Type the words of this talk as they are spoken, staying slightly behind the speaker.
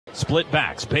Split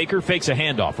backs. Baker fakes a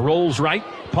handoff. Rolls right.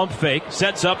 Pump fake.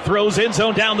 Sets up. Throws end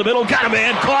zone down the middle. Got a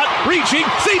man. Caught. Reaching.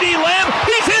 CD Lamb.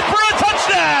 He's in for a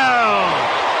touchdown.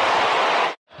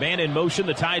 Man in motion.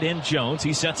 The tight end Jones.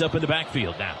 He sets up in the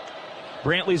backfield now.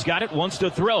 Brantley's got it. Wants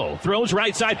to throw. Throws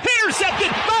right side.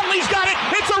 Intercepted. Motley's got it.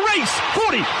 It's a race.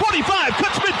 40, 45.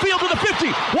 Cuts midfield to the 50.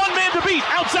 One man to beat.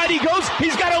 Outside he goes.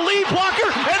 He's got a lead blocker.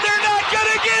 And they're not going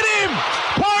to get him.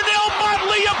 Parnell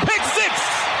Motley a pick six.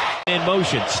 In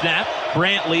motion. Snap.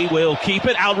 Brantley will keep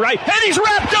it outright. And he's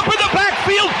wrapped up in the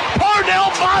backfield. Parnell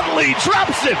Motley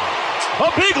drops him. A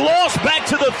big loss back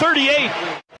to the 38.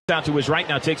 Out to his right,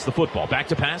 now takes the football. Back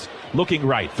to pass, looking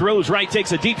right. Throws right,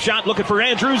 takes a deep shot, looking for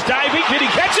Andrews, diving. Did he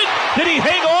catch it? Did he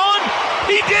hang on?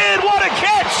 He did! What a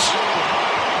catch!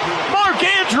 Mark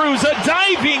Andrews, a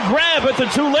diving grab at the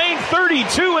Tulane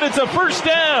 32, and it's a first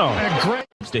down.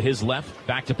 To his left,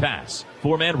 back to pass.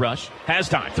 Four-man rush, has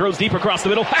time, throws deep across the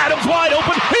middle. Adams wide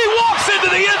open, he walks into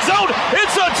the end zone.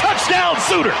 It's a touchdown,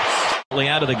 Sooners.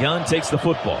 Out of the gun, takes the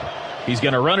football. He's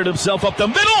going to run it himself up the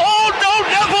middle. Oh, no,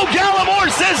 Neville Gallimore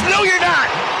says, no, you're not.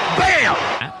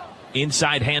 Bam!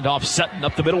 Inside handoff, Sutton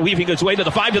up the middle, weaving his way to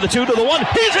the 5, to the 2, to the 1.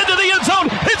 He's into the end zone.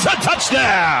 It's a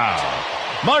touchdown.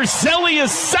 Marcelius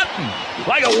Sutton,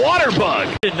 like a water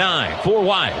bug. 9, 4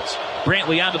 wides.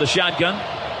 Brantley out of the shotgun.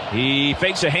 He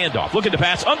fakes a handoff, looking to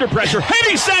pass, under pressure.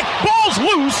 Heavy sack, ball's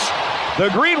loose. The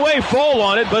Green Wave fall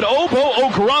on it, but Obo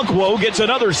Okoronkwo gets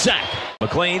another sack.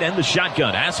 McLean and the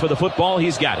shotgun asks for the football.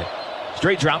 He's got it.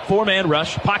 Straight drop, four-man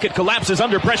rush. Pocket collapses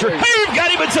under pressure. Hey, you've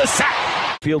got him. It's a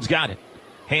sack. Fields got it.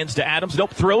 Hands to Adams. Nope.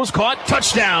 Throws, caught.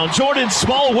 Touchdown. Jordan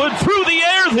Smallwood through the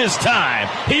air this time.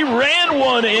 He ran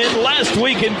one in last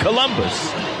week in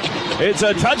Columbus. It's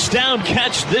a touchdown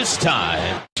catch this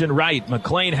time. Right.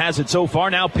 McLean has it so far.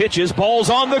 Now pitches.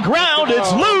 Ball's on the ground.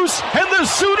 It's loose. And the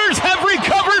Sooners have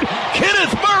recovered.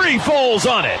 Kenneth Murray falls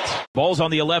on it. Ball's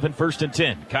on the 11, 1st and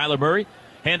 10. Kyler Murray.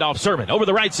 Handoff Sermon over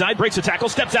the right side, breaks a tackle,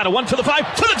 steps out of 1 to the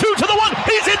 5, to the 2, to the 1.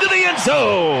 He's into the end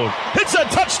zone. It's a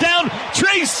touchdown,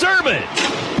 Trey Sermon.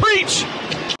 Preach.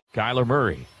 Kyler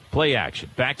Murray, play action,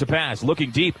 back to pass,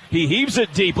 looking deep. He heaves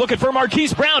it deep, looking for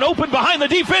Marquise Brown, open behind the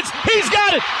defense. He's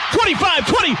got it. 25,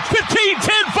 20, 15, 10,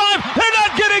 5. They're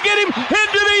not going to get him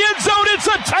into the end zone. It's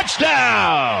a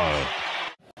touchdown.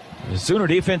 The Sooner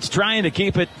defense trying to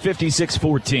keep it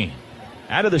 56-14.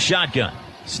 Out of the shotgun.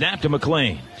 Snap to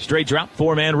McLean. Straight drop,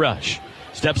 four-man rush.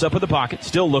 Steps up in the pocket,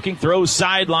 still looking, throws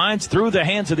sidelines through the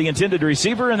hands of the intended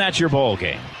receiver, and that's your ball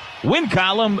game. Win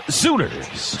column,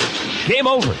 Sooners. Game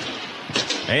over.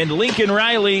 And Lincoln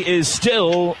Riley is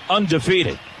still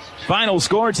undefeated. Final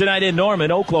score tonight in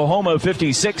Norman, Oklahoma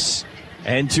 56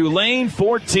 and Tulane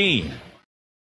 14.